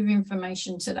heap of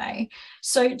information today.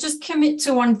 So just commit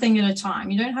to one thing at a time.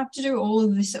 You don't have to do all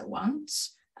of this at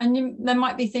once. And there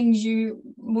might be things you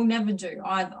will never do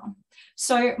either.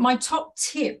 So my top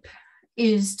tip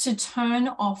is to turn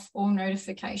off all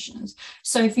notifications.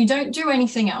 So if you don't do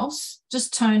anything else,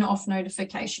 just turn off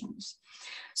notifications.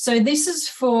 So this is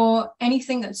for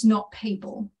anything that's not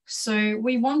people. So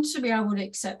we want to be able to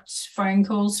accept phone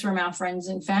calls from our friends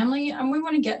and family, and we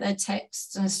want to get their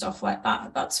texts and stuff like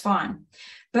that. That's fine.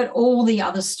 But all the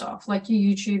other stuff, like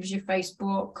your YouTubes, your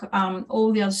Facebook,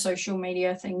 all the other social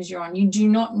media things you're on, you do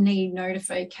not need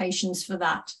notifications for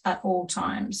that at all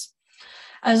times.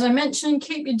 As I mentioned,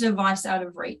 keep your device out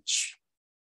of reach.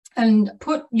 And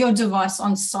put your device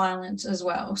on silent as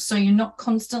well, so you're not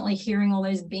constantly hearing all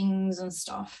those bings and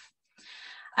stuff.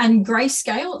 And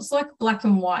grayscale, it's like black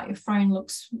and white. Your phone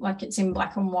looks like it's in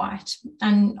black and white.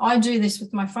 And I do this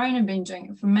with my phone. I've been doing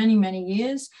it for many, many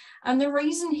years. And the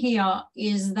reason here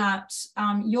is that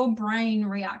your brain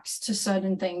reacts to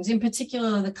certain things, in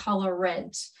particular the color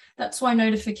red. That's why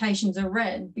notifications are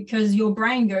red, because your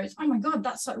brain goes, oh my God,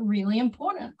 that's like really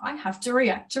important. I have to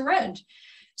react to red.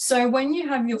 So when you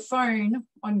have your phone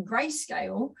on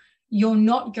grayscale, you're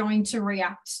not going to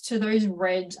react to those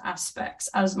red aspects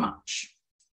as much.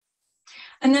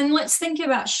 And then let's think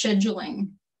about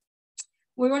scheduling.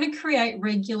 We want to create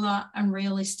regular and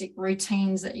realistic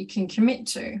routines that you can commit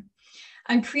to,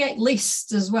 and create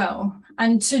lists as well.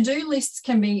 And to-do lists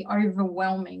can be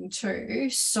overwhelming too.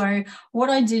 So what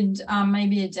I did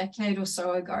maybe a decade or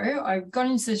so ago, I got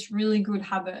into this really good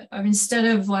habit of, instead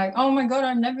of like, oh my God,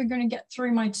 I'm never going to get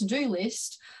through my to-do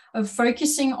list, of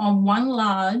focusing on one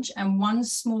large and one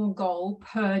small goal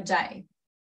per day.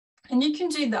 And you can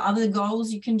do the other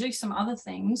goals, you can do some other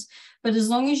things, but as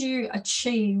long as you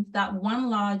achieve that one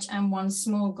large and one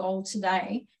small goal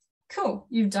today, cool,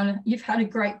 you've done it. You've had a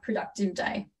great productive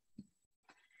day.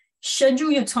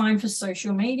 Schedule your time for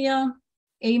social media,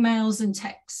 emails and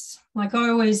texts. Like I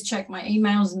always check my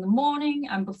emails in the morning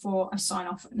and before I sign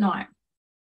off at night.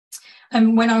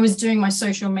 And when I was doing my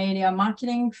social media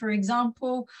marketing, for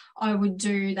example, I would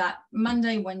do that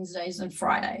Monday, Wednesdays, and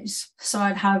Fridays. So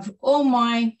I'd have all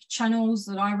my channels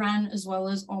that I ran, as well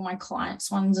as all my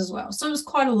clients' ones as well. So it was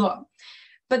quite a lot.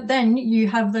 But then you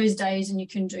have those days and you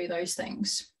can do those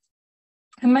things.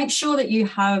 And make sure that you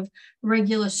have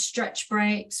regular stretch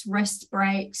breaks, rest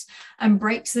breaks, and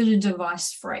breaks that are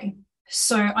device free.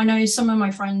 So I know some of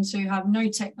my friends who have no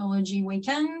technology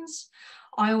weekends.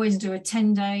 I always do a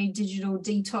 10-day digital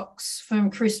detox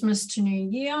from Christmas to New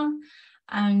Year.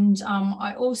 And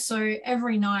I also,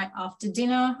 every night after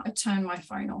dinner, I turn my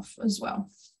phone off as well.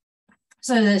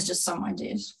 So there's just some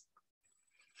ideas.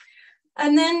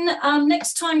 And then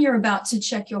next time you're about to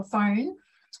check your phone,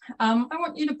 I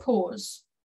want you to pause.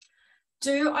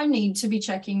 Do I need to be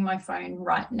checking my phone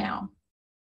right now?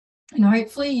 And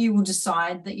hopefully you will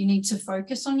decide that you need to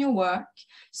focus on your work.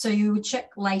 So you will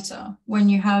check later when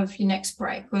you have your next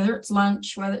break, whether it's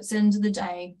lunch, whether it's the end of the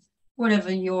day,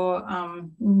 whatever your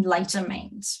later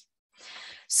means.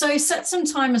 So set some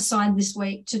time aside this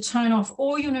week to turn off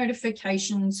all your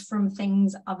notifications from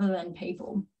things other than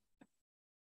people.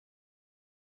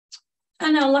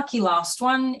 And our lucky last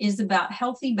one is about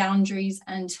healthy boundaries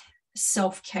and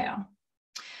self-care.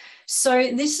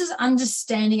 So this is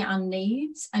understanding our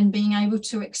needs and being able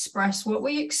to express what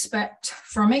we expect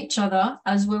from each other,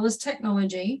 as well as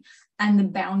technology, and the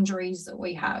boundaries that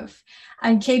we have.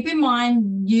 And keep in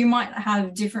mind, you might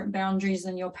have different boundaries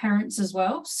than your parents as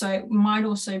well. So it might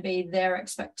also be their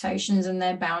expectations and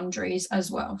their boundaries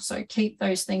as well. So keep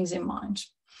those things in mind.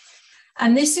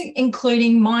 And this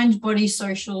including mind, body,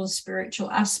 social,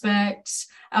 spiritual aspects,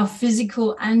 our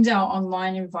physical and our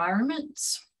online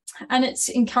environments. And it's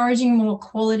encouraging more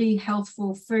quality,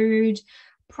 healthful food,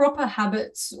 proper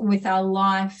habits with our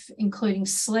life, including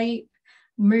sleep,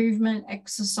 movement,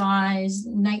 exercise,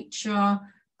 nature,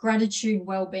 gratitude,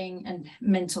 well-being, and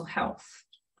mental health.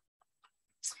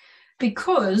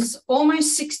 Because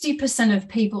almost 60% of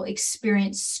people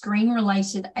experience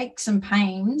screen-related aches and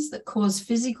pains that cause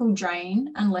physical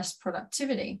drain and less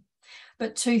productivity.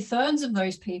 But 2/3 of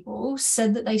those people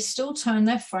said that they still turn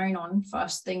their phone on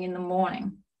first thing in the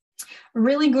morning. A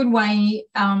really good way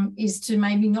is to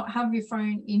maybe not have your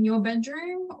phone in your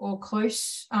bedroom or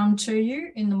close to you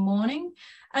in the morning.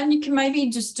 And you can maybe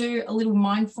just do a little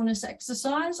mindfulness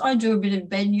exercise. I do a bit of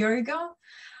bed yoga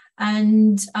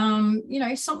and, you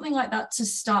know, something like that to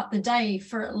start the day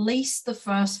for at least the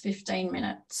first 15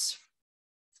 minutes.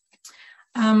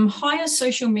 Higher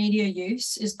social media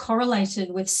use is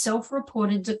correlated with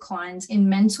self-reported declines in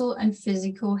mental and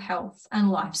physical health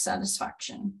and life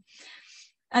satisfaction.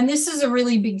 And this is a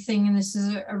really big thing, and this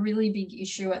is a really big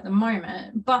issue at the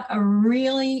moment, but a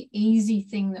really easy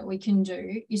thing that we can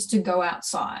do is to go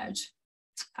outside.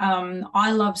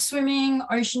 I love swimming,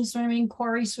 ocean swimming,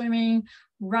 quarry swimming,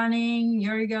 running,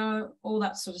 yoga, all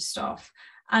that sort of stuff.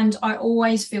 And I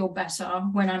always feel better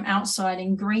when I'm outside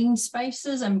in green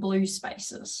spaces and blue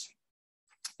spaces,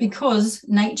 because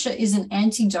nature is an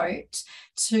antidote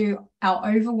to our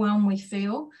overwhelm we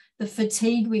feel, the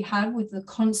fatigue we have with the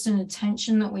constant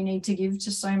attention that we need to give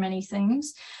to so many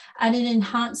things. And it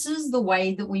enhances the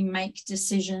way that we make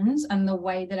decisions and the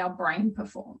way that our brain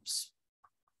performs.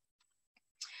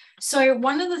 So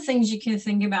one of the things you can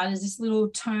think about is this little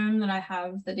term that I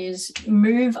have that is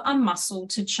move a muscle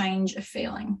to change a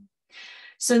feeling.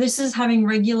 So this is having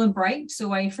regular breaks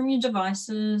away from your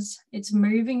devices. It's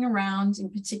moving around, in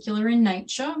particular in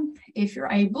nature, if you're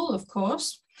able, of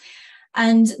course.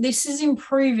 And this is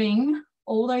improving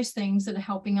all those things that are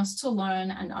helping us to learn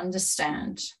and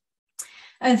understand.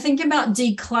 And think about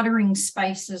decluttering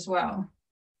space as well.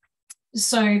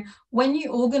 So when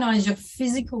you organize your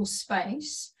physical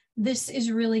space, this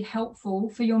is really helpful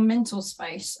for your mental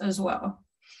space as well.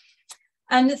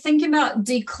 And think about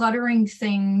decluttering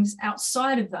things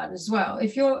outside of that as well.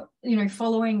 If you're, you know,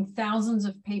 following thousands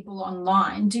of people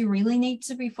online, do you really need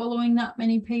to be following that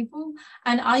many people?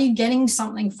 And are you getting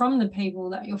something from the people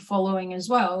that you're following as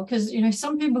well? Because, you know,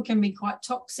 some people can be quite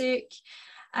toxic,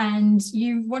 and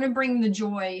you want to bring the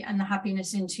joy and the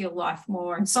happiness into your life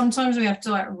more. And sometimes we have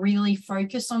to like really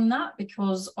focus on that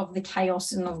because of the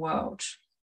chaos in the world.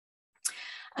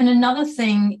 And another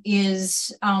thing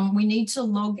is we need to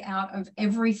log out of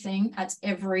everything at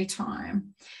every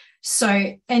time.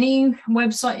 So any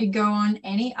website you go on,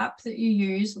 any app that you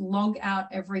use, log out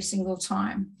every single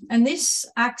time. And this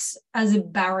acts as a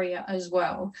barrier as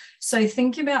well. So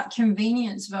think about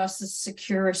convenience versus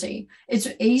security. It's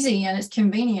easy and it's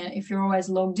convenient if you're always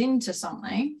logged into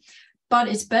something, but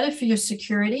it's better for your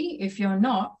security if you're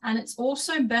not. And it's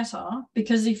also better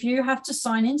because if you have to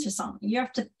sign into something, you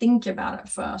have to think about it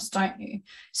first, don't you?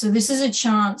 So this is a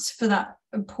chance for that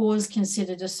pause,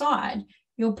 consider, decide.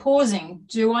 You're pausing.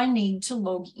 Do I need to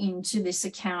log into this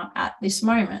account at this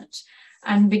moment?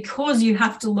 And because you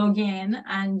have to log in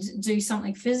and do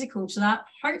something physical to that,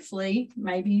 hopefully,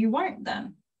 maybe you won't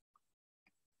then.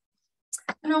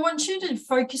 And I want you to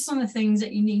focus on the things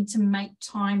that you need to make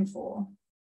time for.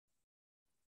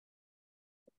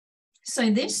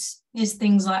 So this is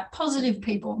things like positive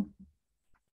people,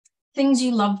 things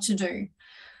you love to do,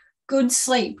 good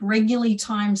sleep, regularly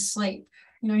timed sleep,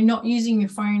 Not using your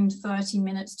phone 30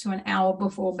 minutes to an hour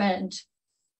before bed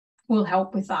will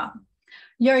help with that.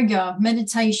 Yoga,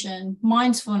 meditation,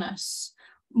 mindfulness,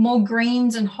 more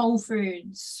greens and whole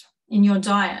foods in your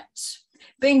diet.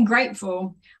 Being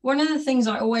grateful. One of the things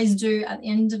I always do at the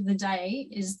end of the day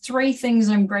is 3 things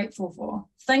I'm grateful for.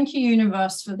 Thank you,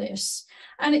 universe, for this.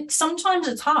 And sometimes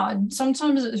it's hard.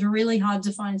 Sometimes it's really hard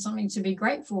to find something to be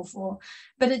grateful for.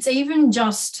 But it's even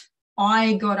just,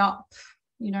 I got up,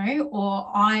 or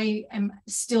I am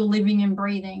still living and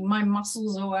breathing. My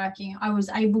muscles are working. I was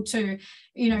able to,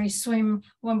 swim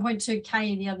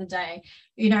 1.2K the other day.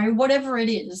 Whatever it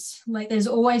is, like there's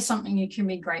always something you can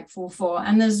be grateful for.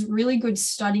 And there's really good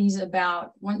studies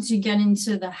about once you get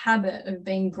into the habit of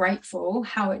being grateful,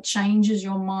 how it changes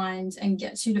your mind and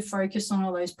gets you to focus on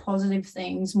all those positive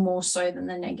things more so than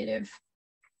the negative.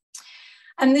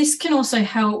 And this can also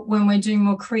help when we're doing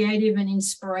more creative and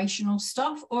inspirational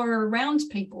stuff or around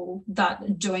people that are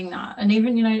doing that. And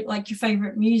even, like your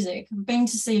favorite music. I've been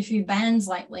to see a few bands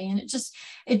lately, and it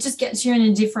just gets you in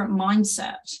a different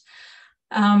mindset.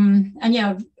 And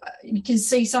yeah, you can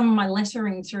see some of my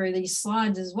lettering through these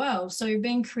slides as well. So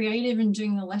being creative and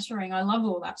doing the lettering, I love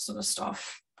all that sort of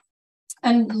stuff.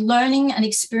 And learning and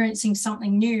experiencing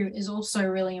something new is also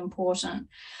really important.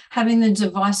 Having the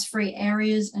device-free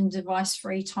areas and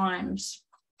device-free times.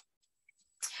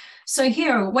 So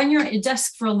here, when you're at your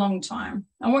desk for a long time,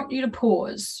 I want you to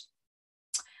pause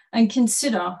and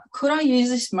consider, could I use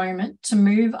this moment to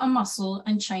move a muscle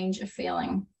and change a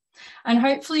feeling? And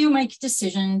hopefully you'll make a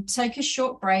decision, take a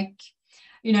short break.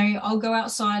 I'll go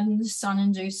outside in the sun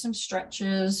and do some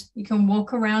stretches. You can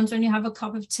walk around when you have a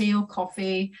cup of tea or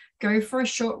coffee, go for a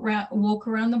short walk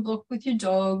around the block with your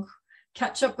dog,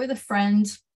 catch up with a friend.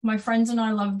 My friends and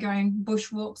I love going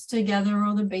bushwalks together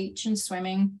or the beach and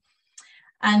swimming.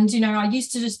 And, I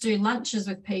used to just do lunches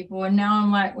with people, and now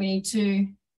I'm like, we need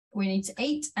to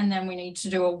eat, and then we need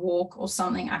to do a walk or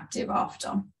something active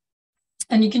after.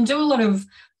 And you can do a lot of,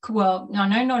 well, I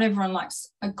know not everyone likes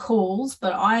calls,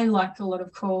 but I like a lot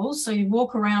of calls. So you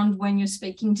walk around when you're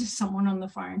speaking to someone on the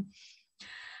phone.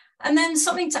 And then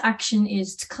something to action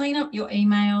is to clean up your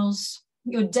emails,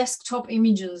 your desktop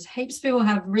images. Heaps of people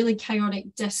have really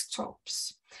chaotic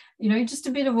desktops. Just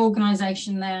a bit of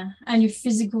organization there, and your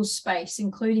physical space,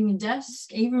 including your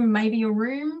desk, even maybe your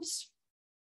rooms.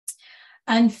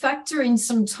 And factor in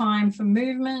some time for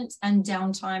movement and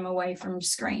downtime away from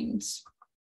screens.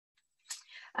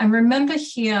 And remember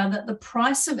here that the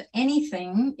price of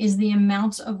anything is the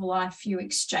amount of life you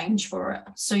exchange for it.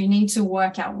 So you need to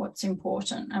work out what's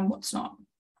important and what's not.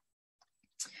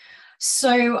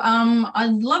 So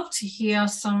I'd love to hear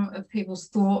some of people's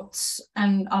thoughts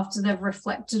and after they've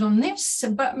reflected on this,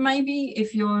 but maybe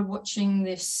if you're watching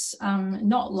this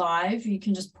not live, you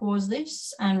can just pause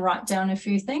this and write down a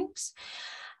few things.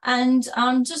 And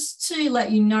just to let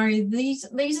you know, these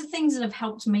are things that have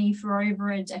helped me for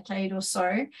over a decade or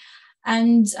so.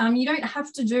 And you don't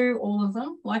have to do all of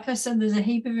them. Like I said, there's a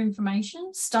heap of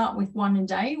information. Start with 1 a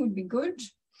day would be good.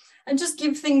 And just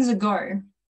give things a go.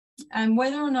 And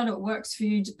whether or not it works for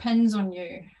you depends on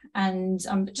you. And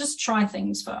just try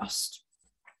things first.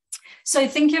 So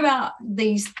think about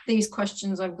these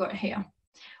questions I've got here.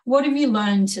 What have you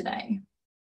learned today?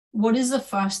 What is the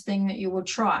first thing that you will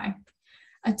try?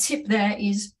 A tip there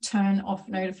is turn off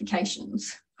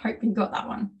notifications. Hope you got that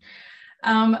one.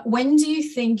 When do you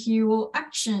think you will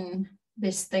action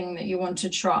this thing that you want to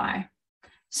try?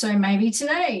 So maybe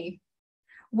today.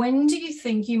 When do you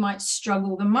think you might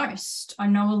struggle the most? I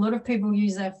know a lot of people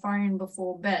use their phone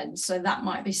before bed, so that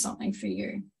might be something for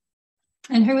you.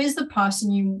 And who is the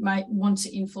person you might want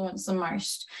to influence the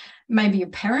most? Maybe your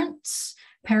parents.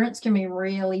 Parents can be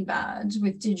really bad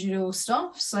with digital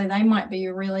stuff, so they might be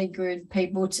really good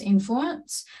people to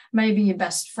influence. Maybe your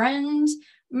best friend,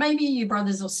 maybe your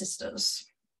brothers or sisters.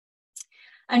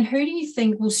 And who do you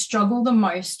think will struggle the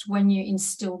most when you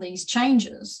instill these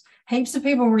changes? Heaps of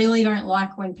people really don't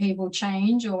like when people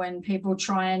change or when people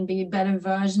try and be better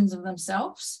versions of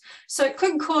themselves. So it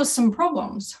could cause some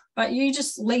problems, but you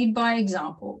just lead by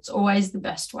example. It's always the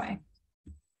best way.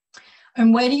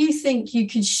 And where do you think you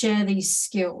could share these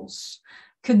skills?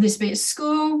 Could this be at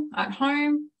school, at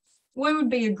home? Where would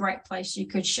be a great place you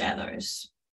could share those?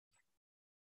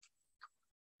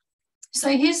 So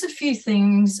here's a few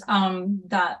things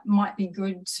that might be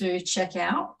good to check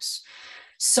out.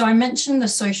 So I mentioned The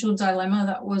Social Dilemma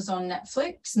that was on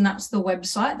Netflix, and that's the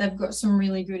website. They've got some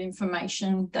really good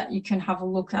information that you can have a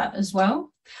look at as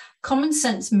well. Common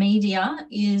Sense Media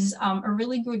is a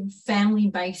really good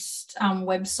family-based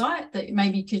website that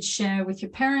maybe you could share with your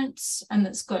parents, and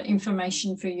that's got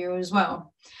information for you as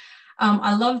well.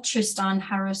 I love Tristan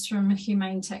Harris from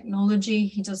Humane Technology.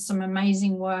 He does some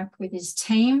amazing work with his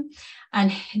team,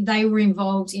 and they were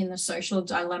involved in the social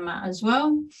dilemma as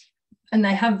well. And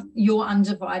they have Your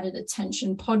Undivided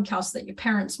Attention podcast that your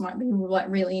parents might be like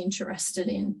really interested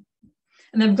in.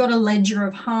 And they've got a ledger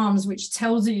of harms, which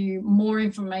tells you more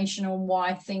information on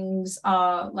why things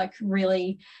are like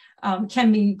really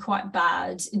can be quite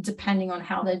bad depending on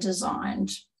how they're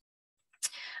designed.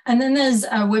 And then there's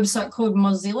a website called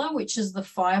Mozilla, which is the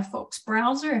Firefox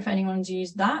browser, if anyone's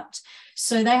used that.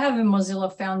 So they have a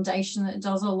Mozilla Foundation that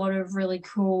does a lot of really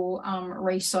cool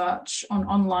research on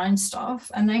online stuff.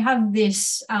 And they have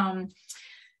this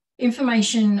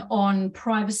information on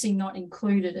privacy not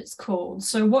included, it's called.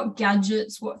 So what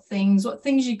gadgets, what things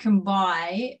you can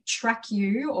buy track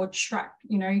you or track,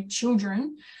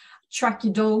 children, track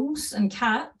your dogs and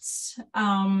cats,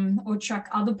 or track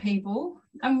other people,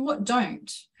 and what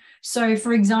don't. So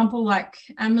for example, like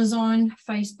Amazon,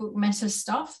 Facebook, Meta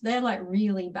stuff, they're like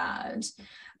really bad,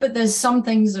 but there's some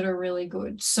things that are really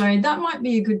good. So that might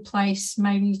be a good place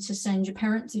maybe to send your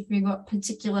parents if you've got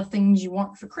particular things you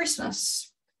want for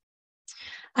Christmas.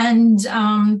 And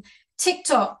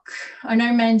TikTok, I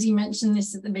know Mandy mentioned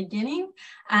this at the beginning,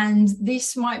 and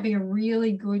this might be a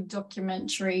really good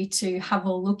documentary to have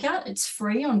a look at. It's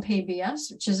free on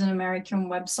PBS, which is an American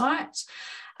website,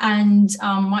 and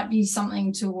might be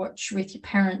something to watch with your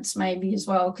parents maybe as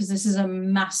well, because this is a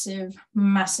massive,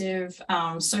 massive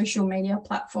social media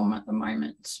platform at the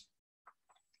moment.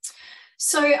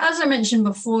 So as I mentioned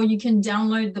before, you can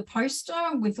download the poster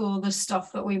with all the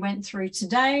stuff that we went through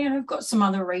today, and I've got some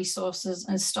other resources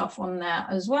and stuff on there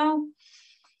as well.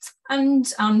 And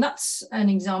that's an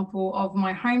example of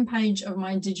my homepage of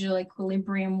my Digital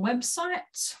Equilibrium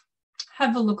website.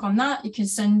 Have a look on that. You can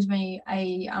send me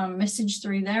a message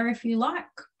through there if you like.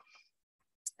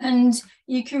 And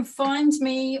you can find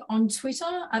me on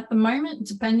Twitter at the moment,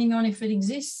 depending on if it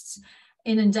exists,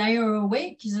 in a day or a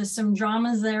week, because there's some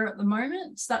dramas there at the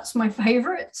moment. So that's my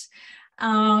favorite.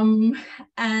 And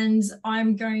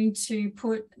I'm going to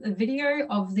put a video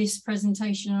of this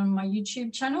presentation on my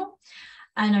YouTube channel.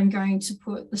 And I'm going to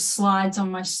put the slides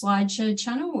on my SlideShare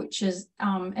channel, which is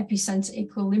Epicenter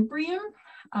Equilibrium,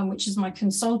 which is my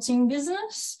consulting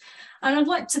business. And I'd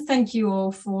like to thank you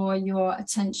all for your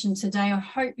attention today. I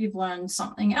hope you've learned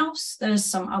something else. There's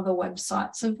some other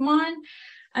websites of mine.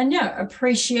 And yeah,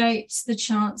 appreciate the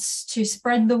chance to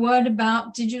spread the word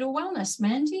about digital wellness.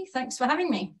 Mandy, thanks for having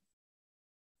me.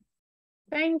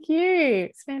 Thank you.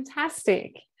 It's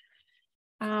fantastic.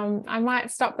 I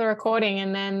might stop the recording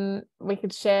and then we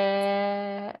could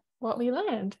share what we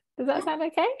learned. Does that sound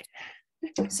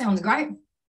okay? Sounds great.